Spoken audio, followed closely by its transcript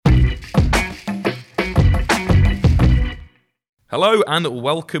Hello and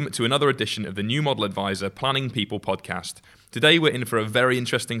welcome to another edition of the New Model Advisor Planning People podcast. Today we're in for a very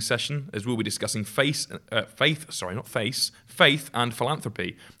interesting session as we'll be discussing faith and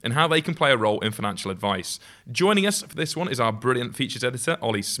philanthropy and how they can play a role in financial advice. Joining us for this one is our brilliant features editor,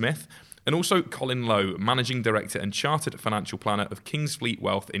 Ollie Smith, and also Colin Low, Managing Director and Chartered Financial Planner of Kingsfleet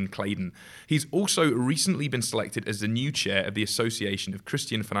Wealth in Claydon. He's also recently been selected as the new chair of the Association of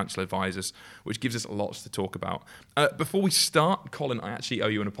Christian Financial Advisors, which gives us lots to talk about. Before we start, Colin, I actually owe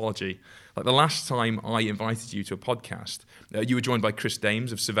you an apology. Like the last time I invited you to a podcast, you were joined by Chris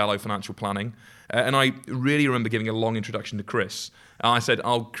Dames of Cervello Financial Planning, and I really remember giving a long introduction to Chris. I said,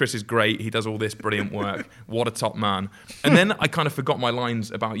 Chris is great, he does all this brilliant work, what a top man. And then I kind of forgot my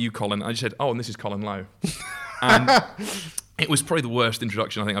lines about you, Colin. I just said, and this is Colin Low. And it was probably the worst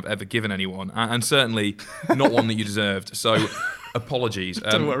introduction I think I've ever given anyone, and certainly not one that you deserved. So apologies.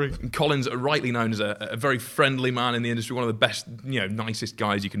 Don't worry. Colin's rightly known as a very friendly man in the industry, one of the best, nicest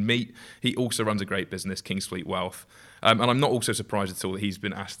guys you can meet. He also runs a great business, Kingsfleet Wealth. And I'm not also surprised at all that he's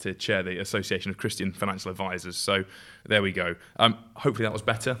been asked to chair the Association of Christian Financial Advisors. So there we go. Hopefully that was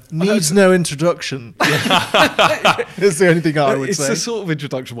better. Needs no introduction. It's the only thing I would say. It's the sort of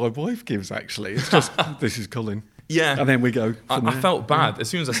introduction my wife gives, actually. It's just, this is Colin. Yeah. And then we go. I felt bad. As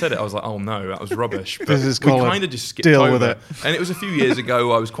soon as I said it, I was like, oh no, that was rubbish. But This is Colin. we kind of just skipped Deal over with it. And it was a few years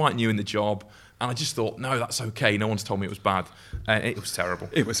ago. I was quite new in the job. And I just thought, no, that's okay. No one's told me it was bad. It was terrible.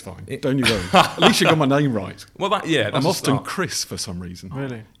 It was fine. Don't you worry. At least you got my name right. Well, that's I'm a often start. Chris for some reason.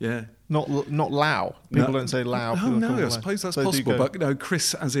 Really? Yeah. Not Lau. People don't say Lau. Oh, People call no, him I Lau. suppose that's So do possible. go. But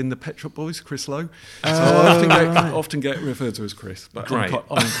Chris, as in the Pet Shop Boys, Chris Low. So I often get referred to as Chris. But Great. I'm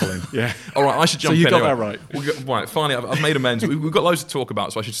Colin. Yeah. All right, I should jump in. So you got anyway. that right. Right, finally, I've made amends. We've got loads to talk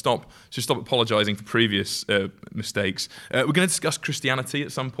about, so I should stop apologising for previous mistakes. We're going to discuss Christianity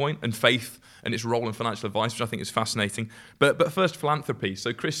at some point and faith and its role in financial advice, which I think is fascinating. But first, philanthropy.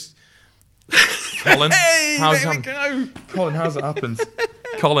 So, Colin, how's Colin, how's it happened?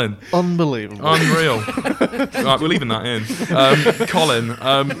 Colin. Unbelievable. Unreal. Right, we're leaving that in. Colin,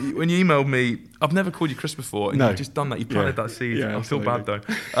 when you emailed me, I've never called you Chris before, and No. you've just done that. You planted that seed. Yeah, I feel bad, though.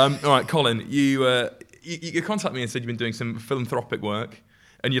 All right, Colin, you contacted me and said you've been doing some philanthropic work,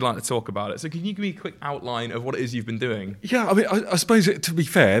 and you'd like to talk about it. So can you give me a quick outline of what it is you've been doing? Yeah, I mean, I suppose, to be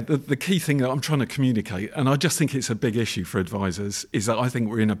fair, the key thing that I'm trying to communicate, and I just think it's a big issue for advisors, is that I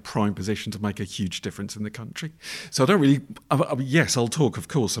think we're in a prime position to make a huge difference in the country. So I don't really, yes, I'll talk, of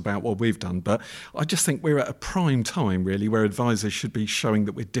course, about what we've done, but I just think we're at a prime time, really, where advisors should be showing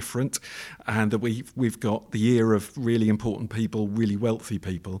that we're different and that we've got the ear of really important people, really wealthy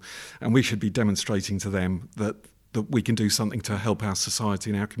people, and we should be demonstrating to them that we can do something to help our society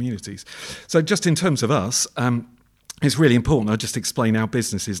and our communities. So just in terms of us, it's really important. I'll just explain our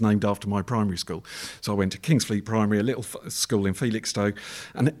business is named after my primary school. So I went to Kingsfleet Primary, a little school in Felixstowe,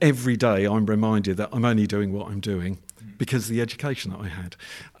 and every day I'm reminded that I'm only doing what I'm doing because of the education that I had.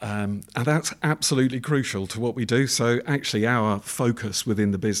 And that's absolutely crucial to what we do. So actually our focus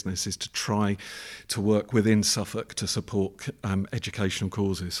within the business is to try to work within Suffolk to support educational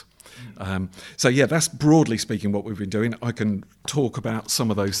causes. So yeah, that's broadly speaking what we've been doing. I can talk about some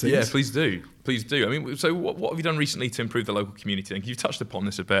of those things. Yeah, please do. Please do. I mean, so what have you done recently to improve the local community? You've touched upon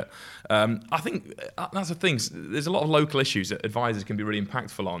this a bit. I think that's the thing. There's a lot of local issues that advisors can be really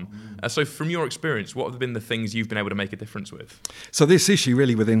impactful on. So from your experience, what have been the things you've been able to make a difference with? So this issue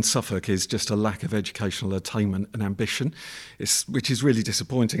really within Suffolk is just a lack of educational attainment and ambition, which is really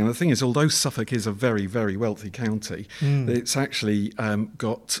disappointing. And the thing is, although Suffolk is a very, very wealthy county, it's actually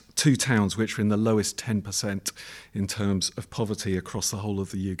got two towns which are in the lowest 10% in terms of poverty across the whole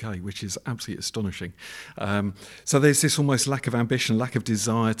of the UK, which is absolutely astonishing. So there's this almost lack of ambition, lack of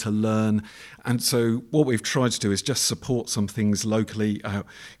desire to learn. And so what we've tried to do is just support some things locally.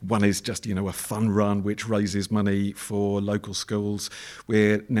 One is just, a fun run which raises money for local schools.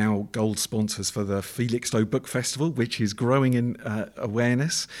 We're now gold sponsors for the Felixstowe Book Festival, which is growing in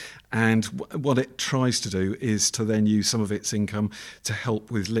awareness. And what it tries to do is to then use some of its income to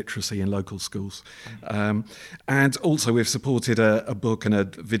help with literacy in local schools. And also we've supported a book and a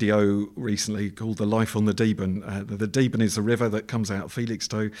video recently called The Life on the Deben. The Deben is a river that comes out of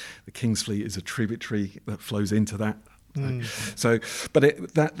Felixstowe. The Kingsfleet is a tributary that flows into that. So, but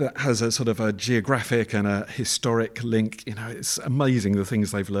that has a sort of a geographic and a historic link. It's amazing the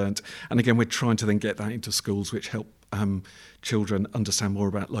things they've learnt. And again, we're trying to then get that into schools, which help children understand more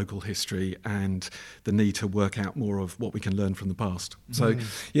about local history and the need to work out more of what we can learn from the past. So,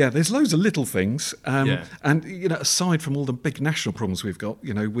 there's loads of little things. And, aside from all the big national problems we've got,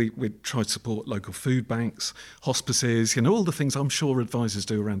 we try to support local food banks, hospices, all the things I'm sure advisors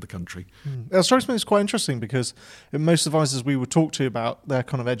do around the country. That strikes me as quite interesting because most advisors we would talk to about their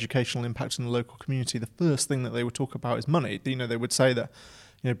kind of educational impact in the local community, the first thing that they would talk about is money. They would say that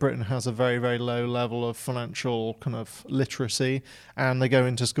Britain has a very, very low level of financial kind of literacy, and they go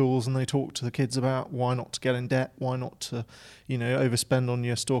into schools and they talk to the kids about why not to get in debt, why not to, overspend on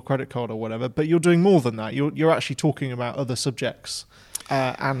your store credit card or whatever. But you're doing more than that. You're actually talking about other subjects.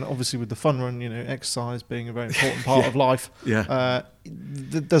 And obviously with the fun run, exercise being a very important part of life.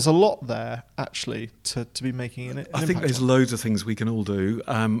 There's a lot there actually to be making an impact. I think there's loads of things we can all do.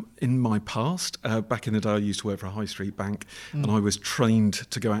 In my past, back in the day, I used to work for a high street bank, and I was trained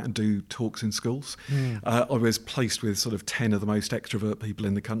to go out and do talks in schools. I was placed with sort of 10 of the most extrovert people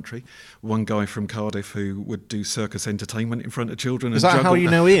in the country. One guy from Cardiff who would do circus entertainment in front of children. Is that how you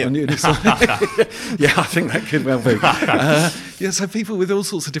know Ian? Yeah, I think that could well be. So people with all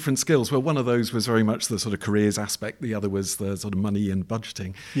sorts of different skills. Well, one of those was very much the sort of careers aspect. The other was the sort of money and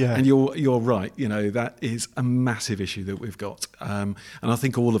budgeting. Yeah. And you're right. That is a massive issue that we've got. And I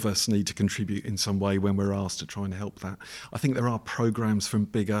think all of us need to contribute in some way when we're asked to try and help that. I think there are programs from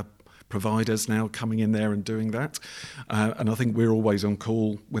bigger providers now coming in there and doing that. And I think we're always on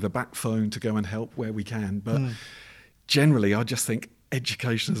call with a back phone to go and help where we can. But generally, I just think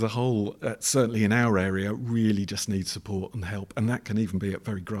education as a whole, certainly in our area, really just needs support and help, and that can even be at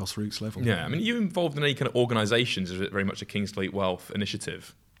very grassroots level. Yeah, I mean, are you involved in any kind of organisations, or is it very much a Kingsfleet Wealth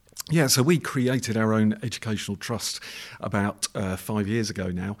initiative? Yeah, so we created our own educational trust about 5 years ago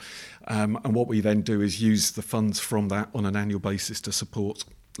now, and what we then do is use the funds from that on an annual basis to support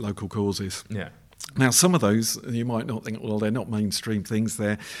local causes. Yeah. Now, some of those, you might not think, well, they're not mainstream things.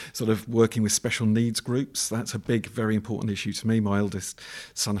 They're sort of working with special needs groups. That's a big, very important issue to me. My eldest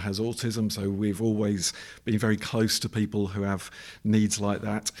son has autism, so we've always been very close to people who have needs like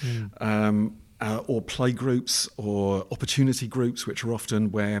that. Or play groups or opportunity groups, which are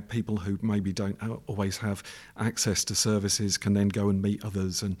often where people who maybe don't always have access to services can then go and meet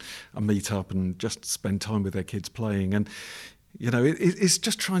others and meet up and just spend time with their kids playing. And it's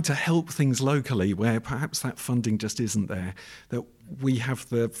just trying to help things locally where perhaps that funding just isn't there, that we have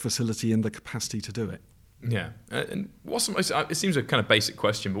the facility and the capacity to do it. Yeah. And what's the most, it seems a kind of basic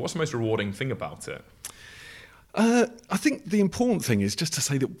question, but what's the most rewarding thing about it? I think the important thing is just to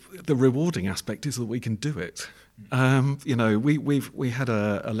say that the rewarding aspect is that we can do it. We had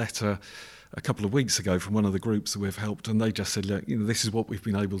a letter a couple of weeks ago from one of the groups that we've helped, and they just said, look, this is what we've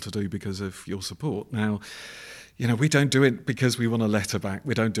been able to do because of your support. Now, we don't do it because we want a letter back.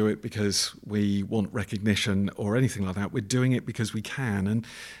 We don't do it because we want recognition or anything like that. We're doing it because we can. And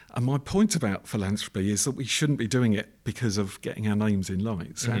my point about philanthropy is that we shouldn't be doing it because of getting our names in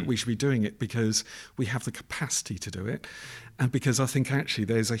lights. We should be doing it because we have the capacity to do it. And because I think actually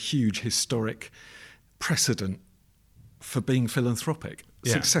there's a huge historic precedent for being philanthropic.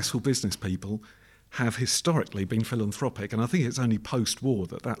 Yeah. Successful business people have historically been philanthropic. And I think it's only post-war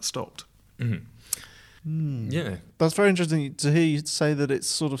that stopped. Mm-hmm. Yeah, that's very interesting to hear you say that it's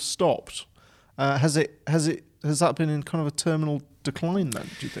sort of stopped. Has that been in kind of a terminal decline then,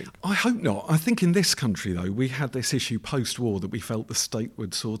 do you think? I hope not. I think in this country though, we had this issue post-war that we felt the state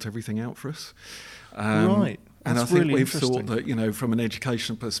would sort everything out for us. Right. And That's I think really we've thought that, from an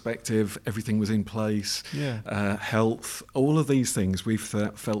educational perspective, everything was in place, health, all of these things, we've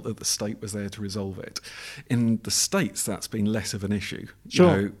felt that the state was there to resolve it. In the States, that's been less of an issue.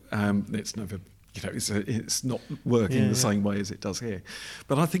 Sure. It's never... it's not working the same way as it does here.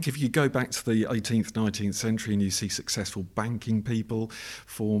 But I think if you go back to the 18th, 19th century and you see successful banking people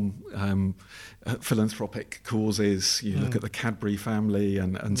form philanthropic causes, you look at the Cadbury family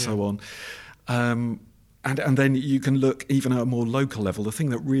and so on. And then you can look even at a more local level. The thing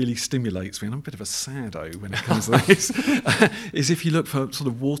that really stimulates me, and I'm a bit of a saddo when it comes to this, is if you look for sort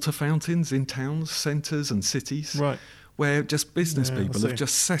of water fountains in towns, centres and cities. Right. Where just business people have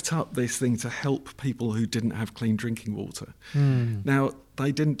just set up this thing to help people who didn't have clean drinking water. Now,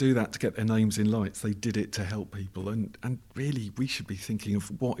 they didn't do that to get their names in lights. They did it to help people. And really, we should be thinking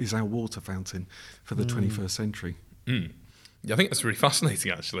of what is our water fountain for the 21st century. Yeah, I think that's really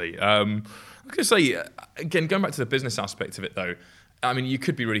fascinating, actually. I was going to say, again, going back to the business aspect of it, though, I mean, you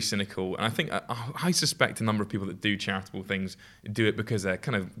could be really cynical, and I think I suspect a number of people that do charitable things do it because they're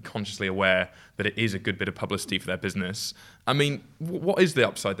kind of consciously aware that it is a good bit of publicity for their business. I mean, what is the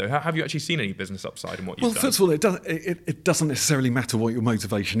upside though? Have you actually seen any business upside in what you've done? Well, first of all, it doesn't necessarily matter what your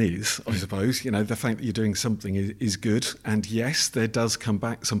motivation is, I suppose. The fact that you're doing something is good, and yes, there does come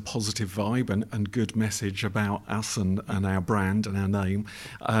back some positive vibe and good message about us and our brand and our name.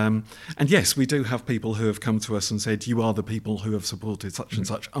 And yes, we do have people who have come to us and said, "You are the people who have supported such and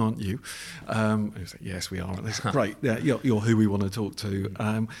such, aren't you?" And we say, "Yes, we are." That's great. Yeah, you're who we want to talk to.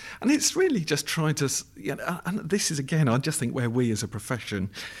 And it's really just trying to, and this is again, I just think where we as a profession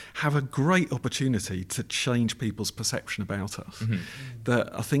have a great opportunity to change people's perception about us. Mm-hmm.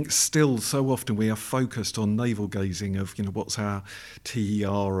 That I think still so often we are focused on navel gazing of, what's our TER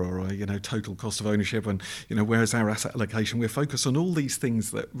or, total cost of ownership and, where's our asset allocation. We're focused on all these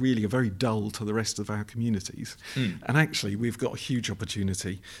things that really are very dull to the rest of our communities. And actually we've got a huge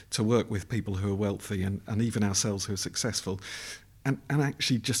opportunity to work with people who are wealthy and even ourselves who are successful and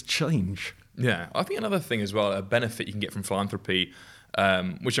actually just change. Yeah, I think another thing as well, a benefit you can get from philanthropy,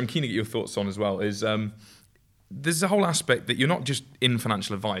 which I'm keen to get your thoughts on as well, is there's a whole aspect that you're not just in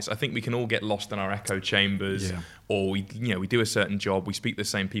financial advice. I think we can all get lost in our echo chambers, or we do a certain job, we speak to the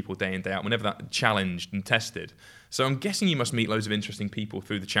same people day in, day out, whenever that's challenged and tested. So I'm guessing you must meet loads of interesting people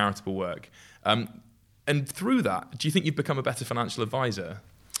through the charitable work. And through that, do you think you've become a better financial advisor?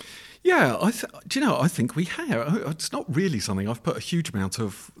 Yeah, I think we have. It's not really something I've put a huge amount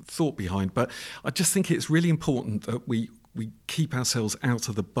of thought behind, but I just think it's really important that we keep ourselves out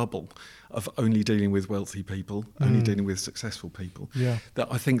of the bubble of only dealing with wealthy people, only dealing with successful people. Yeah. That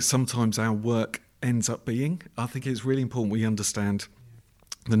I think sometimes our work ends up being. I think it's really important we understand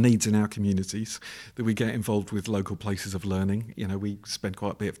the needs in our communities, that we get involved with local places of learning. We spend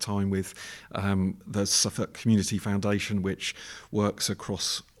quite a bit of time with the Suffolk Community Foundation, which works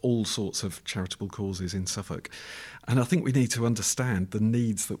across all sorts of charitable causes in Suffolk. And I think we need to understand the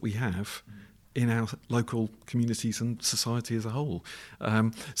needs that we have in our local communities and society as a whole.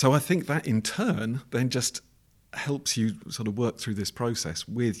 So I think that in turn then just helps you sort of work through this process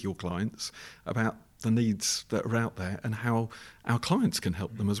with your clients about the needs that are out there and how our clients can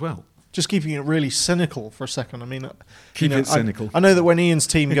help them as well. Just keeping it really cynical for a second. I mean, keep it cynical. I know that when Ian's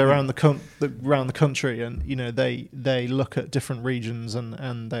team go around the country, and they look at different regions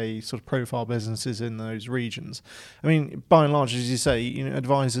and they sort of profile businesses in those regions. I mean, by and large, as you say,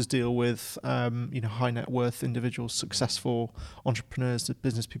 advisors deal with high net worth individuals, successful entrepreneurs,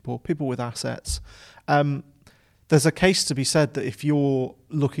 business people with assets. There's a case to be said that if you're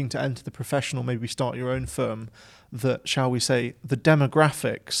looking to enter the profession or maybe start your own firm, that, shall we say, the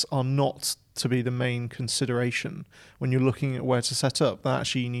demographics are not to be the main consideration when you're looking at where to set up. That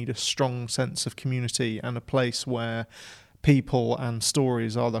actually you need a strong sense of community and a place where people and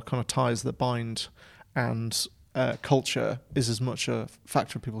stories are the kind of ties that bind, and culture is as much a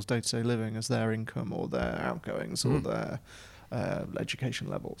factor of people's day-to-day living as their income or their outgoings or their education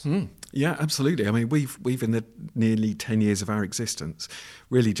levels. Yeah, absolutely. I mean, we've in the nearly 10 years of our existence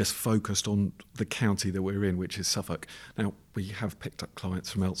really just focused on the county that we're in, which is Suffolk. Now, we have picked up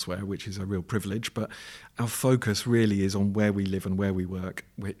clients from elsewhere, which is a real privilege, but our focus really is on where we live and where we work,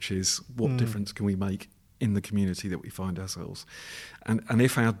 which is what difference can we make in the community that we find ourselves. And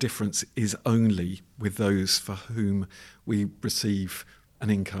if our difference is only with those for whom we receive an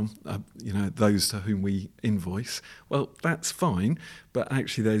income, those to whom we invoice, well, that's fine. But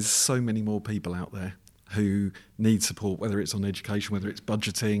actually, there's so many more people out there who need support, whether it's on education, whether it's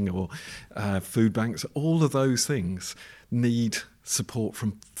budgeting or food banks. All of those things need support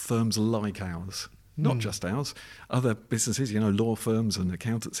from firms like ours, not just ours, other businesses, law firms and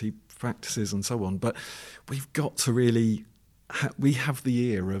accountancy practices and so on. But we've got to really, we have the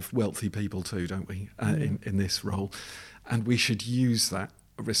ear of wealthy people too, don't we, in this role. And we should use that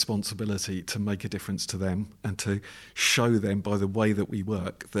responsibility to make a difference to them and to show them by the way that we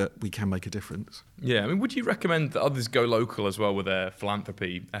work that we can make a difference. Yeah, I mean, would you recommend that others go local as well with their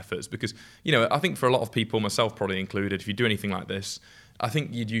philanthropy efforts? Because, I think for a lot of people, myself probably included, if you do anything like this, I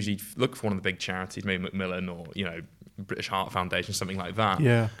think you'd usually look for one of the big charities, maybe Macmillan or, British Heart Foundation, something like that.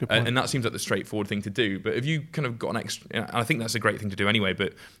 Yeah, good point. And that seems like the straightforward thing to do. But if you kind of got an extra, and I think that's a great thing to do anyway,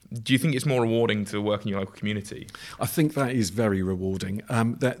 but do you think it's more rewarding to work in your local community? I think that is very rewarding.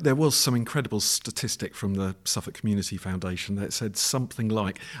 There was some incredible statistic from the Suffolk Community Foundation that said something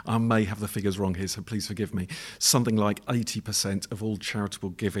like, I may have the figures wrong here, so please forgive me, something like 80% of all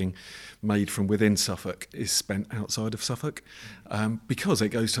charitable giving made from within Suffolk is spent outside of Suffolk, because it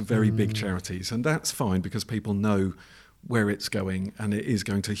goes to very big charities. And that's fine because people know where it's going, and it is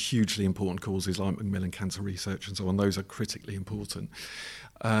going to hugely important causes like Macmillan Cancer Research and so on. Those are critically important.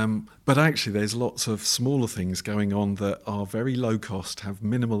 But actually, there's lots of smaller things going on that are very low cost, have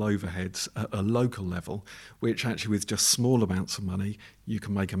minimal overheads at a local level, which actually with just small amounts of money, you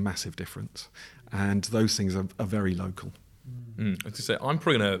can make a massive difference. And those things are very local. I was to say, I'm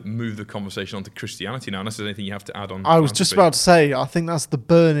probably going to move the conversation onto Christianity now, unless there's anything you have to add on. I was just about to say, I think that's the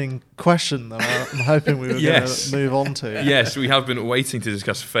burning question that I'm hoping we were Yes. going to move on to. Yes, we have been waiting to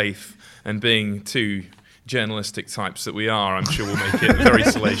discuss faith, and being two journalistic types that we are, I'm sure we'll make it very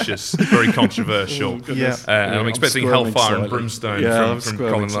salacious, very controversial. And I'm expecting hellfire and brimstone from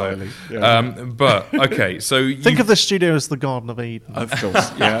Colin Low. But okay, so think of the studio as the Garden of Eden. Of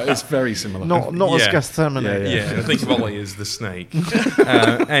course, it's very similar. Not as Gethsemane. Think of Ollie as the snake.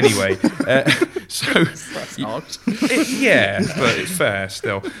 Anyway, so that's odd. But it's fair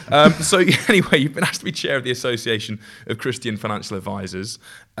still. So anyway, you've been asked to be chair of the Association of Christian Financial Advisors.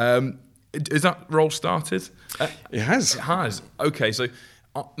 Is that role started? It has. It has. Okay, so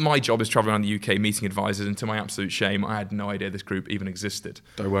my job is travelling around the UK meeting advisors, and to my absolute shame, I had no idea this group even existed.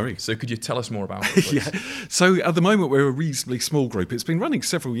 Don't worry. So could you tell us more about it, please? So at the moment, we're a reasonably small group. It's been running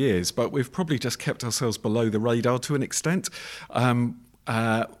several years, but we've probably just kept ourselves below the radar to an extent.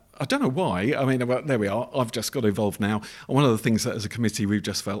 I don't know why. I mean, well, there we are. I've just got involved now. And one of the things that as a committee we've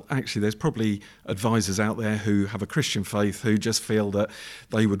just felt, actually, there's probably advisors out there who have a Christian faith who just feel that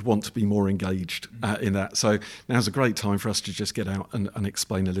they would want to be more engaged in that. So now's a great time for us to just get out and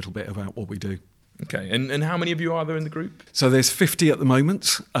explain a little bit about what we do. Okay, and how many of you are there in the group? So there's 50 at the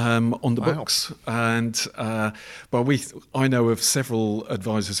moment on the books, and I know of several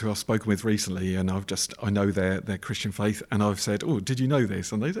advisors who I've spoken with recently, and I know their Christian faith, and I've said, "Oh, did you know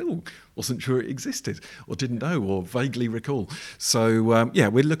this?" And they said, "Oh, wasn't sure it existed, or didn't know, or vaguely recall." So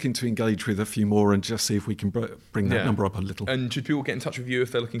we're looking to engage with a few more and just see if we can bring that number up a little. And should people get in touch with you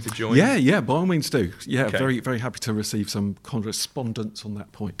if they're looking to join? Yeah, by all means do. Yeah, okay. Very, very happy to receive some correspondence on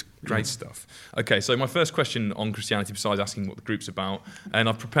that point. Great stuff. Okay, so my first question on Christianity, besides asking what the group's about, and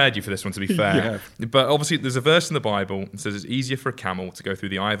I've prepared you for this one to be fair, but obviously there's a verse in the Bible that says it's easier for a camel to go through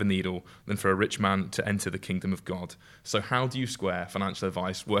the eye of a needle than for a rich man to enter the kingdom of God. So how do you square financial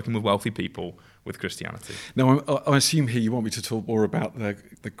advice, working with wealthy people, with Christianity? Now, I assume here you want me to talk more about the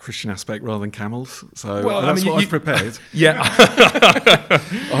Christian aspect rather than camels. So that's what I've prepared.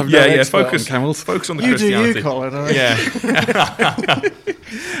 Focus on camels. Focus on the Christianity. You do you, Colin.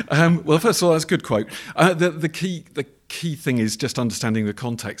 Well, first of all, that's a good quote. The key thing is just understanding the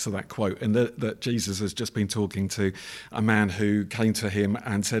context of that quote, and that Jesus has just been talking to a man who came to him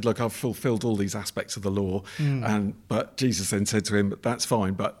and said, "Look, I've fulfilled all these aspects of the law," but Jesus then said to him, "That's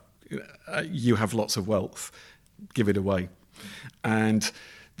fine, but you have lots of wealth, give it away." And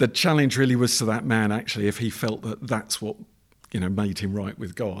the challenge really was to that man, actually, if he felt that that's what made him right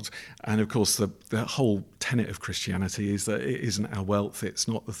with God. And of course, the whole tenet of Christianity is that it isn't our wealth, it's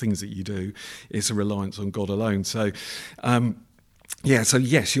not the things that you do, it's a reliance on God alone. So, so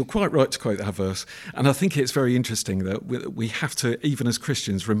yes, you're quite right to quote that verse. And I think it's very interesting that we have to, even as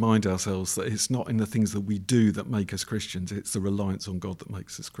Christians, remind ourselves that it's not in the things that we do that make us Christians, it's the reliance on God that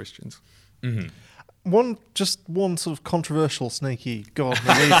makes us Christians. Mm-hmm. One sort of controversial, snaky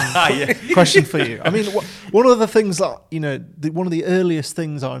question for you. I mean, one of the things that one of the earliest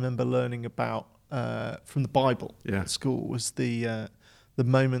things I remember learning about from the Bible at school was the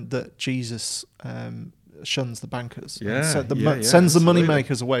moment that Jesus shuns the bankers, sends the money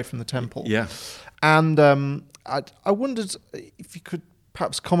makers away from the temple. Yeah, and I wondered if you could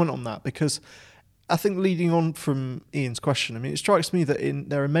perhaps comment on that, because I think leading on from Ian's question, I mean, it strikes me that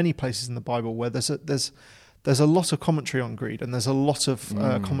there are many places in the Bible where there's a lot of commentary on greed, and there's a lot of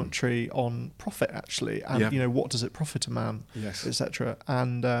commentary on profit, actually, and what does it profit a man, etc.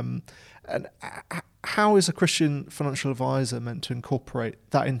 And how is a Christian financial advisor meant to incorporate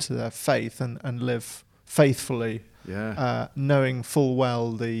that into their faith and live faithfully? Knowing full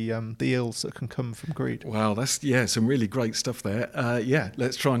well the ills that can come from greed. Well, that's some really great stuff there.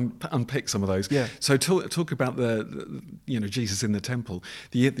 Let's try and unpick some of those. So talk about the Jesus in the temple.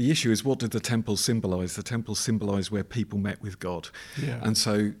 The issue is, what did the temple symbolise? The temple symbolised where people met with God, and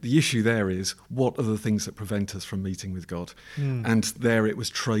so the issue there is, what are the things that prevent us from meeting with God? And there it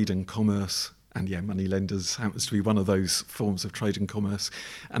was trade and commerce. And money lenders happens to be one of those forms of trade and commerce.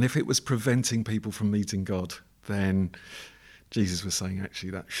 And if it was preventing people from meeting God, then Jesus was saying,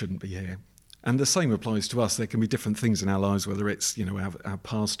 actually, that shouldn't be here. And the same applies to us. There can be different things in our lives, whether it's our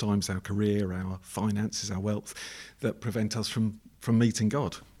pastimes, our career, our finances, our wealth, that prevent us from meeting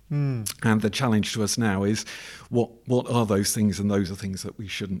God. And the challenge to us now is what are those things, and those are things that we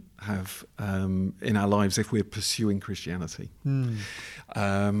shouldn't have in our lives if we're pursuing Christianity.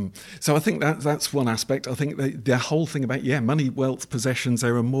 So I think that's one aspect. I think the whole thing about money, wealth, possessions,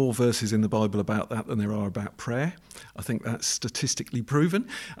 there are more verses in the Bible about that than there are about prayer. I think that's statistically proven.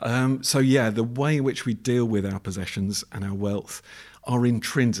 The way in which we deal with our possessions and our wealth are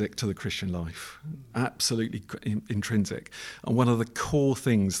intrinsic to the Christian life, absolutely intrinsic. And one of the core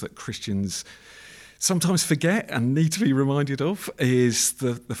things that Christians sometimes forget and need to be reminded of is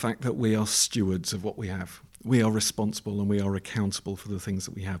the fact that we are stewards of what we have. We are responsible and we are accountable for the things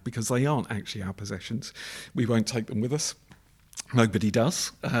that we have, because they aren't actually our possessions. We won't take them with us. Nobody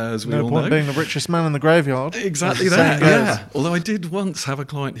does, as we all know. No point being the richest man in the graveyard. Exactly that, yeah. Although I did once have a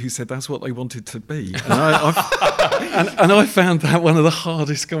client who said that's what they wanted to be. And I found that one of the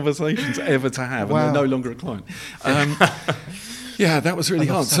hardest conversations ever to have, and they're no longer a client. That was really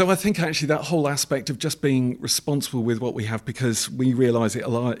hard. So I think actually that whole aspect of just being responsible with what we have, because we realise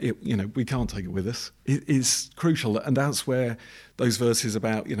we can't take it with us, it is crucial. And that's where those verses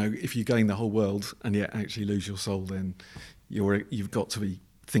about, if you gain the whole world and yet actually lose your soul, then you've got to be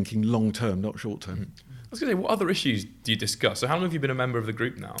thinking long term, not short term. I was going to say, what other issues do you discuss? So how long have you been a member of the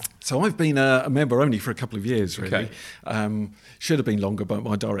group now? So I've been a member only for a couple of years, really. Okay. Should have been longer, but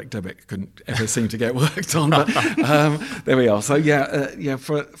my direct debit couldn't ever seem to get worked on. But there we are. So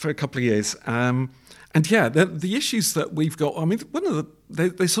for a couple of years. The issues that we've got, one of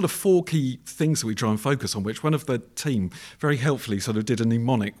there's sort of four key things that we try and focus on, which one of the team very helpfully sort of did a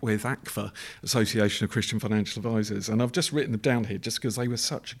mnemonic with ACFA, Association of Christian Financial Advisors, and I've just written them down here just because they were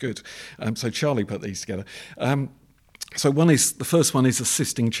such good. So Charlie put these together. So the first one is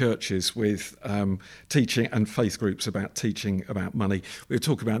assisting churches with teaching and faith groups about teaching about money. We were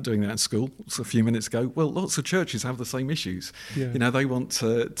talking about doing that in school a few minutes ago. Well, lots of churches have the same issues. Yeah. They want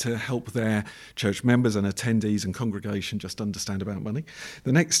to help their church members and attendees and congregation just understand about money.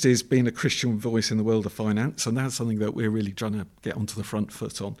 The next is being a Christian voice in the world of finance, and that's something that we're really trying to get onto the front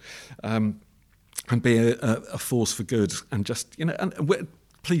foot on, and be a force for good, and just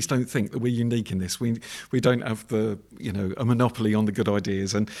please don't think that we're unique in this. We don't have a monopoly on the good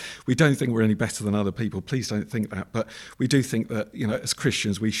ideas, and we don't think we're any better than other people. Please don't think that. But we do think that, as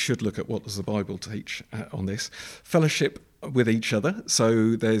Christians, we should look at what does the Bible teach on this. Fellowship with each other.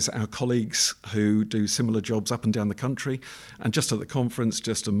 So there's our colleagues who do similar jobs up and down the country. And just at the conference,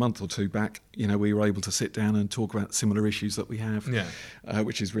 just a month or two back, we were able to sit down and talk about similar issues that we have,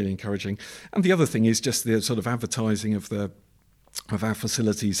 which is really encouraging. And the other thing is just the sort of advertising of our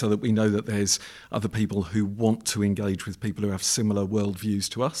facilities, so that we know that there's other people who want to engage with people who have similar worldviews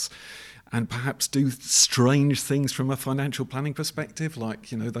to us, and perhaps do strange things from a financial planning perspective, like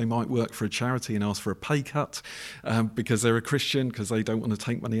they might work for a charity and ask for a pay cut because they're a Christian, because they don't want to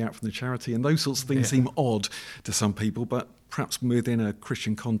take money out from the charity, and those sorts of things seem odd to some people, but perhaps within a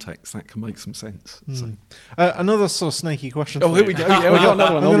Christian context that can make some sense. So. Another sort of snaky question. Oh, here we go. Yeah, we got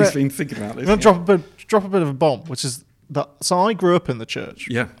another one. Ollie's been thinking about this. I'm going to drop a bit of a bomb, which is that. So I grew up in the church.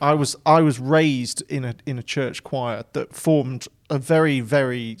 Yeah, I was raised in a church choir that formed a very,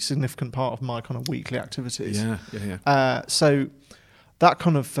 very significant part of my kind of weekly activities. Yeah. So that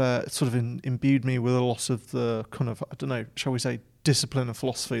kind of sort of imbued me with a lot of the kind of, I don't know, shall we say, discipline and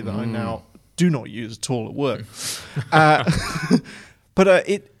philosophy that I now do not use at all at work. But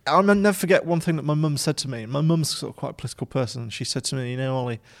I'll never forget one thing that my mum said to me. My mum's sort of quite a political person, and she said to me,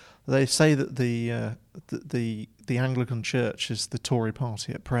 Ollie, they say that the Anglican Church is the Tory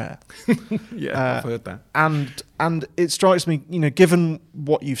party at prayer. I've heard that. And it strikes me, given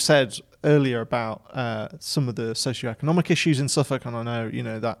what you've said earlier about some of the socioeconomic issues in Suffolk, and I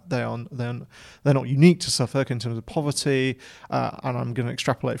know that they're not unique to Suffolk in terms of poverty, and I'm going to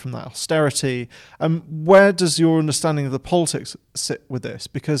extrapolate from that austerity. Where does your understanding of the politics sit with this?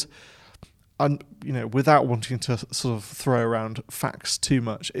 Because without wanting to sort of throw around facts too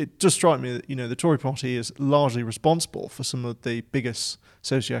much, it does strike me that, the Tory party is largely responsible for some of the biggest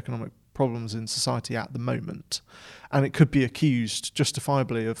socioeconomic problems in society at the moment. And it could be accused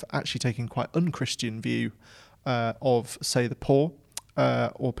justifiably of actually taking quite unchristian view of, say, the poor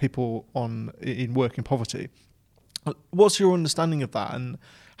or people in working poverty. What's your understanding of that, and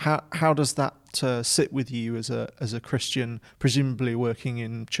how does that sit with you as a Christian, presumably working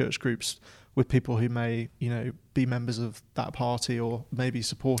in church groups with people who may, be members of that party or maybe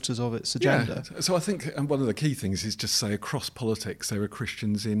supporters of its agenda? Yeah. So I think one of the key things is just say across politics there are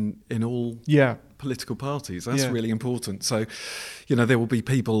Christians in all political parties. That's really important. So, there will be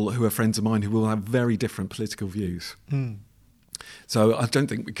people who are friends of mine who will have very different political views. So I don't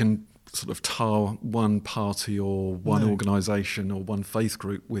think we can sort of tar one party or one organisation or one faith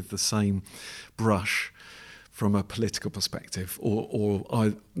group with the same brush from a political perspective,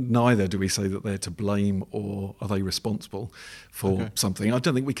 or neither do we say that they're to blame or are they responsible for something. I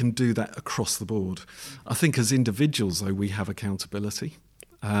don't think we can do that across the board. I think as individuals, though, we have accountability.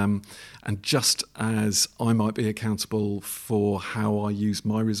 And just as I might be accountable for how I use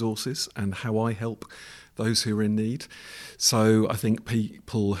my resources and how I help those who are in need, so I think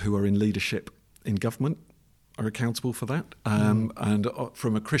people who are in leadership in government are accountable for that. And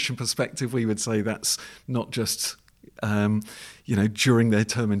from a Christian perspective, we would say that's not just during their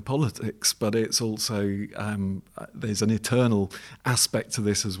term in politics, but it's also there's an eternal aspect to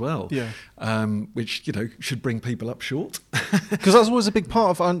this as well, which should bring people up short. Because that's always a big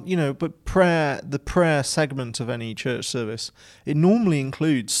part of but the prayer segment of any church service, it normally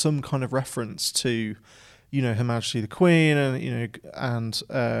includes some kind of reference to Her Majesty the Queen and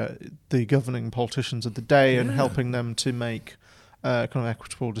the governing politicians of the day, and helping them to make kind of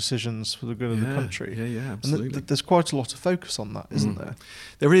equitable decisions for the good of the country. Yeah, absolutely. And there's quite a lot of focus on that, isn't there?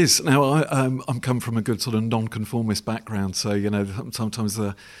 There is. Now, I'm come from a good sort of non-conformist background, so sometimes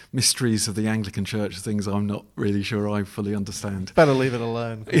the mysteries of the Anglican Church are things I'm not really sure I fully understand. Better leave it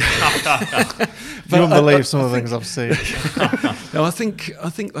alone. You won't believe some of the things I've seen. No, I think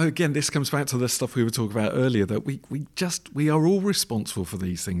though, again, this comes back to the stuff we were talking about earlier, that we are all responsible for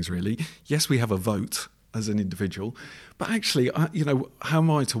these things, really. Yes, we have a vote as an individual, but actually, how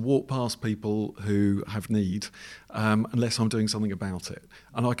am I to walk past people who have need unless I'm doing something about it?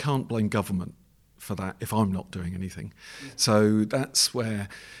 And I can't blame government for that if I'm not doing anything. So that's where,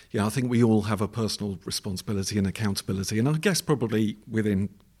 I think we all have a personal responsibility and accountability. And I guess probably within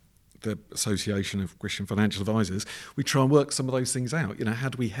the Association of Christian Financial Advisors, we try and work some of those things out. How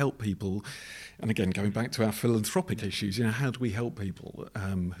do we help people? And again, going back to our philanthropic issues, how do we help people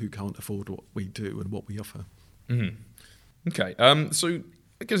who can't afford what we do and what we offer? Mm-hmm. Okay, so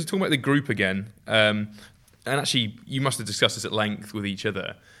I guess talking about the group again, and actually you must have discussed this at length with each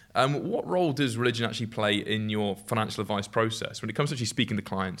other. What role does religion actually play in your financial advice process when it comes to actually speaking to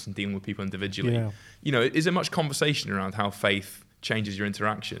clients and dealing with people individually? Yeah. Is there much conversation around how faith changes your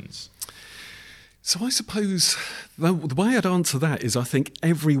interactions? So I suppose the way I'd answer that is I think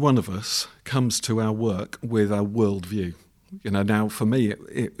every one of us comes to our work with our worldview. Now for me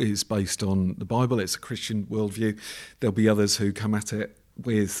it is based on the Bible, it's a Christian worldview. There'll be others who come at it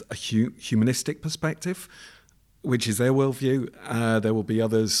with a humanistic perspective, which is their worldview. There will be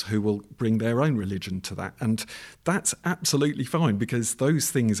others who will bring their own religion to that. And that's absolutely fine, because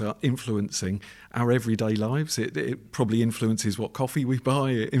those things are influencing our everyday lives. It probably influences what coffee we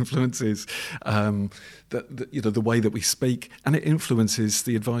buy. It influences the way that we speak, and it influences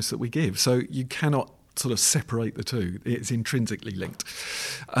the advice that we give. So you cannot sort of separate the two. It's intrinsically linked.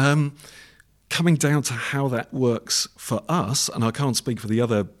 Coming down to how that works for us, and I can't speak for the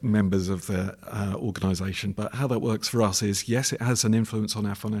other members of the organisation, but how that works for us is, yes, it has an influence on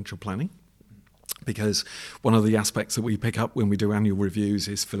our financial planning, because one of the aspects that we pick up when we do annual reviews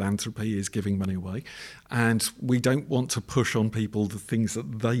is philanthropy, is giving money away. And we don't want to push on people the things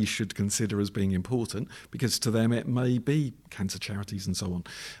that they should consider as being important, because to them it may be cancer charities and so on.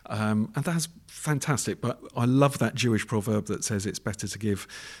 And that's fantastic. But I love that Jewish proverb that says it's better to give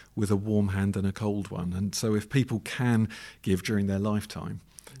with a warm hand than a cold one. And so if people can give during their lifetime,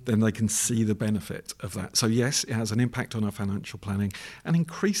 then they can see the benefit of that. So yes, it has an impact on our financial planning, and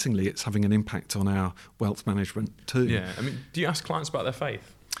increasingly it's having an impact on our wealth management too. Yeah, do you ask clients about their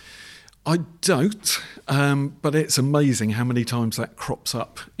faith? I don't, but it's amazing how many times that crops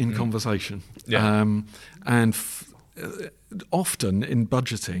up in conversation. Yeah. And often in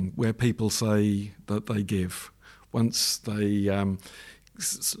budgeting, where people say that they give, once they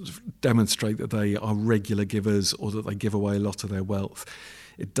sort of demonstrate that they are regular givers or that they give away a lot of their wealth,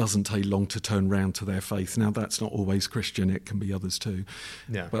 it doesn't take long to turn round to their faith. Now, that's not always Christian, it can be others too.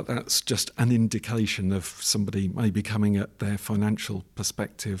 Yeah. But that's just an indication of somebody maybe coming at their financial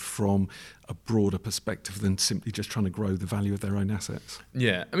perspective from a broader perspective than simply just trying to grow the value of their own assets.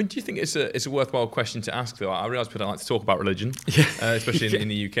 Yeah. Do you think it's a worthwhile question to ask, though? I realise people don't like to talk about religion, especially in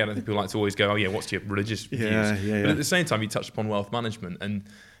the UK. I don't think people like to always go, what's your religious views? But at the same time, you touched upon wealth management, and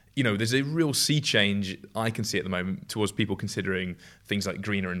there's a real sea change I can see at the moment towards people considering things like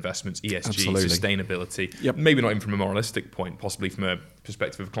greener investments, ESG, Absolutely. Sustainability. Yep. Maybe not even from a moralistic point, possibly from a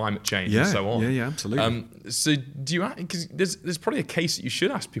perspective of climate change and so on. Yeah, absolutely. So do you? Because there's probably a case that you should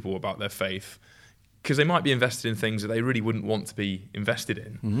ask people about their faith, because they might be invested in things that they really wouldn't want to be invested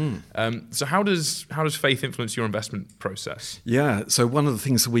in. So how does faith influence your investment process? Yeah, so one of the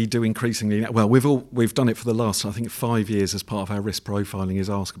things that we do increasingly, well, we've done it for the last, I think, 5 years as part of our risk profiling, is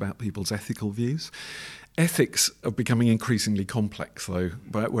ask about people's ethical views. Ethics are becoming increasingly complex, though,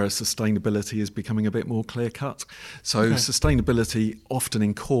 whereas sustainability is becoming a bit more clear-cut. So sustainability often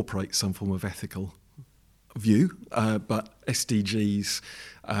incorporates some form of ethical view, but SDGs,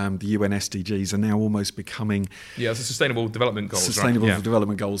 the UN SDGs, are now almost becoming... Yeah, it's the Sustainable Development Goals, Sustainable right?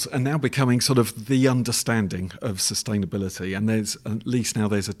 Development Goals, and now becoming sort of the understanding of sustainability. And there's a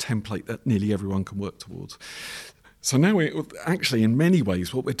template that nearly everyone can work towards. So now actually, in many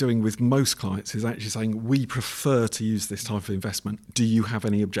ways, what we're doing with most clients is actually saying, we prefer to use this type of investment. Do you have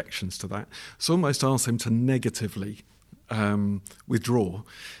any objections to that? So almost ask them to negatively withdraw,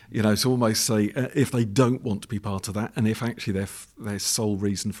 so almost say if they don't want to be part of that, and if actually their sole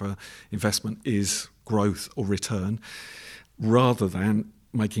reason for investment is growth or return, rather than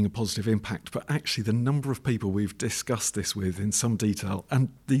making a positive impact. But actually the number of people we've discussed this with in some detail, and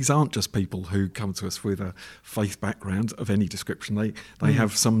these aren't just people who come to us with a faith background of any description, they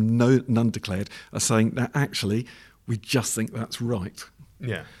have some none declared, are saying that actually we just think that's right.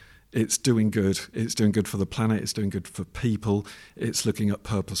 Yeah. It's doing good. It's doing good for the planet. It's doing good for people. It's looking at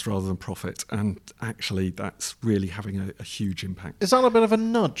purpose rather than profit. And actually that's really having a huge impact. Is that a bit of a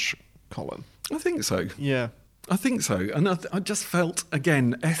nudge, Colin? I think so. Yeah. I think so. And I just felt,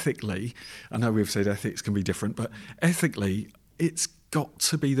 again, ethically, I know we've said ethics can be different, but ethically, it's got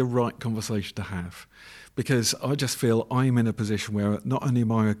to be the right conversation to have. Because I just feel I'm in a position where not only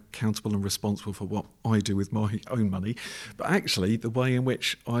am I accountable and responsible for what I do with my own money, but actually the way in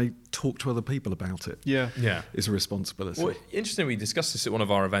which I talk to other people about it is a responsibility. Well, interestingly, we discussed this at one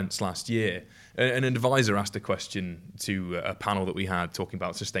of our events last year. An advisor asked a question to a panel that we had talking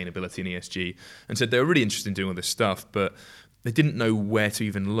about sustainability and ESG, and said they were really interested in doing all this stuff, but they didn't know where to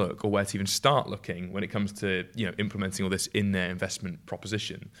even look or where to even start looking when it comes to implementing all this in their investment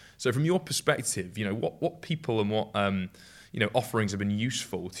proposition. So from your perspective, what people and what offerings have been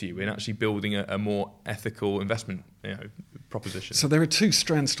useful to you in actually building a more ethical investment proposition? So there are two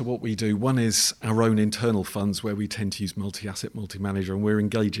strands to what we do. One is our own internal funds, where we tend to use multi-asset, multi-manager, and we're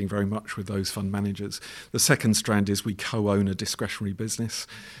engaging very much with those fund managers. The second strand is we co-own a discretionary business,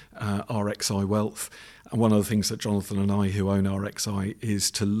 RXI Wealth. And one of the things that Jonathan and I, who own RXI,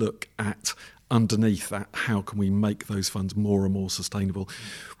 is to look at underneath that, how can we make those funds more and more sustainable?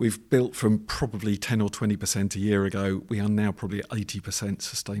 We've built from probably 10 or 20% a year ago, we are now probably at 80%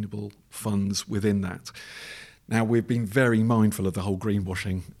 sustainable funds within that. Now, we've been very mindful of the whole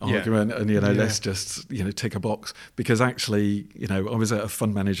greenwashing argument, and let's just tick a box, because actually I was at a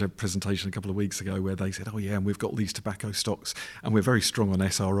fund manager presentation a couple of weeks ago where they said, and we've got all these tobacco stocks and we're very strong on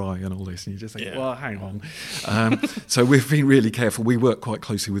SRI and all this, and you just think, well, hang on. So we've been really careful. We work quite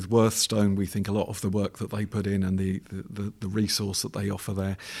closely with Worthstone. We think a lot of the work that they put in and the resource that they offer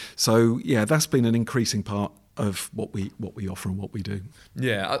there. So that's been an increasing part of what we offer and what we do.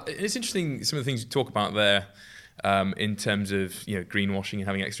 Yeah, it's interesting some of the things you talk about there. In terms of greenwashing and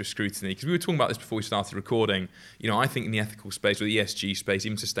having extra scrutiny, because we were talking about this before we started recording. I think in the ethical space or the ESG space,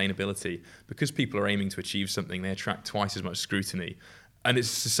 even sustainability, because people are aiming to achieve something, they attract twice as much scrutiny. And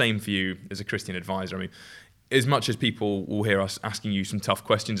it's the same for you as a Christian advisor. I mean, as much as people will hear us asking you some tough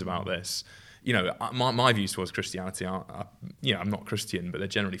questions about this, my views towards Christianity are I'm not Christian, but they're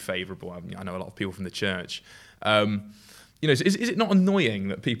generally favourable. I know a lot of people from the church. Is it not annoying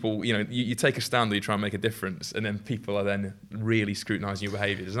that people, you take a stand or you try and make a difference, and then people are then really scrutinising your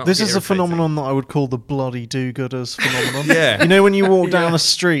behaviour? This is a phenomenon that I would call the bloody do-gooders phenomenon. When you walk down a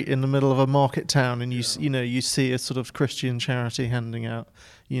street in the middle of a market town and you see a sort of Christian charity handing out,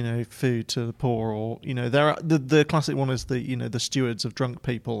 food to the poor, or there are the classic one is the stewards of drunk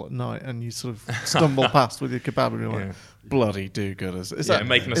people at night, and you sort of stumble past with your kebab and you're like, bloody do-gooders.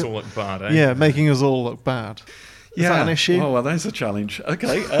 Making us all look bad. Eh? Yeah, making us all look bad. Is that an issue? Oh, well, that's a challenge.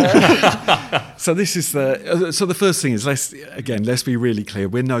 Okay. So this is the first thing is let's be really clear.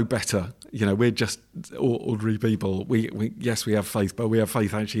 We're no better. We're just ordinary people. We have faith, but we have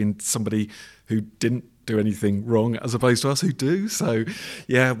faith actually in somebody who didn't do anything wrong, as opposed to us who do. So,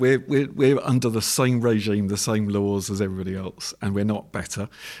 we're under the same regime, the same laws as everybody else, and we're not better.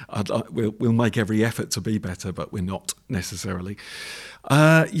 We'll make every effort to be better, but we're not necessarily.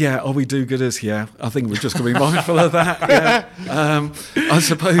 Are we do-gooders? Yeah, I think we've just got to be mindful of that. I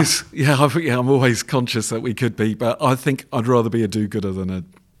suppose. I'm always conscious that we could be, but I think I'd rather be a do-gooder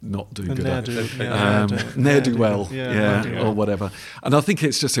than not do And good at. ne'er-do-well. Or whatever. And I think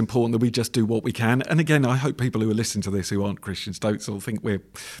it's just important that we just do what we can. And again, I hope people who are listening to this who aren't Christians don't sort of think we're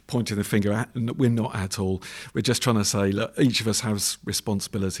pointing the finger at, and we're not at all. We're just trying to say, look, each of us has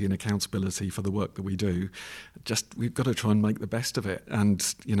responsibility and accountability for the work that we do. Just we've got to try and make the best of it,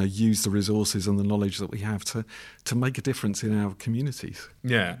 and use the resources and the knowledge that we have to make a difference in our communities.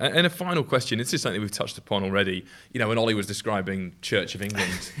 Yeah, and a final question. This is something we've touched upon already. When Ollie was describing Church of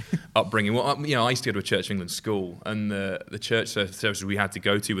England upbringing, well, I used to go to a Church of England school, and the church services we had to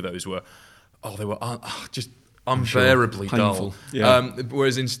go to with those were, they were just unbearably dull. Yeah.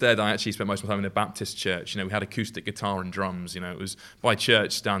 Whereas instead, I actually spent most of my time in a Baptist church. We had acoustic guitar and drums. It was by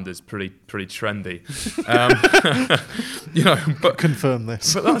church standards pretty trendy. But confirm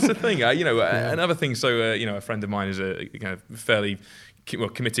this. But that's the thing. Another thing. So a friend of mine is a fairly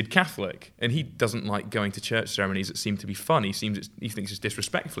committed Catholic, and he doesn't like going to church ceremonies that seem to be fun. He thinks it's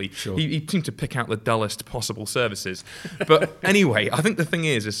disrespectful. Sure. He seems to pick out the dullest possible services. But anyway, I think the thing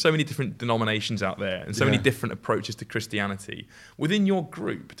is, there's so many different denominations out there and so many different approaches to Christianity. Within your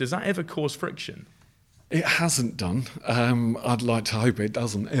group, does that ever cause friction? It hasn't done. I'd like to hope it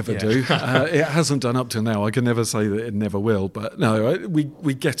doesn't ever do. It hasn't done up till now. I can never say that it never will. But no,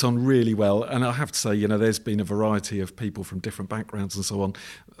 we get on really well. And I have to say, there's been a variety of people from different backgrounds and so on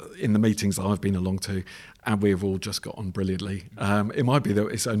in the meetings that I've been along to, and we've all just got on brilliantly. It might be that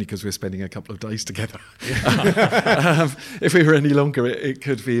it's only because we're spending a couple of days together. If we were any longer, it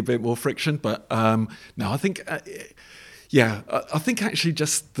could be a bit more friction. But no, I think... I think actually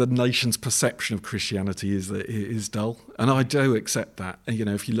just the nation's perception of Christianity is that it is dull. And I do accept that. And,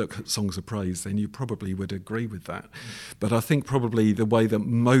 if you look at songs of praise, then you probably would agree with that. But I think probably the way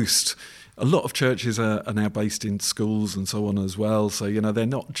that a lot of churches are now based in schools and so on as well. So, they're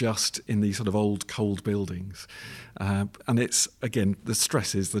not just in these sort of old, cold buildings. And it's, again, the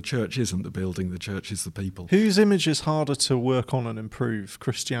stress is the church isn't the building, the church is the people. Whose image is harder to work on and improve,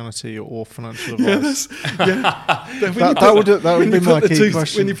 Christianity or financial advice? That would be my key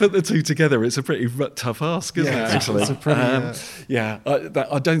question. When you put the two together, it's a pretty tough ask, isn't it, actually? It's a pretty,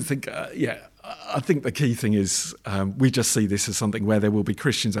 I don't think... I think the key thing is we just see this as something where there will be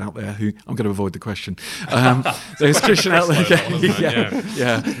Christians out there who... I'm going to avoid the question. There's Christians out there...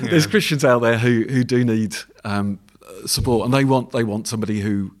 There's Christians out there who do need support, and they want somebody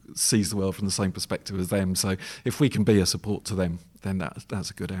who sees the world from the same perspective as them. So if we can be a support to them, then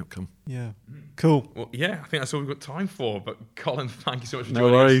that's a good outcome. Yeah. Cool. Well, I think that's all we've got time for. But Colin, thank you so much for no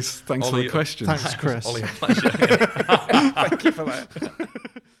joining worries. us. Thanks Ollie, for the questions. Thanks, Chris. Ollie, a pleasure. Thank you for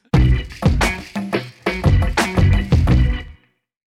that.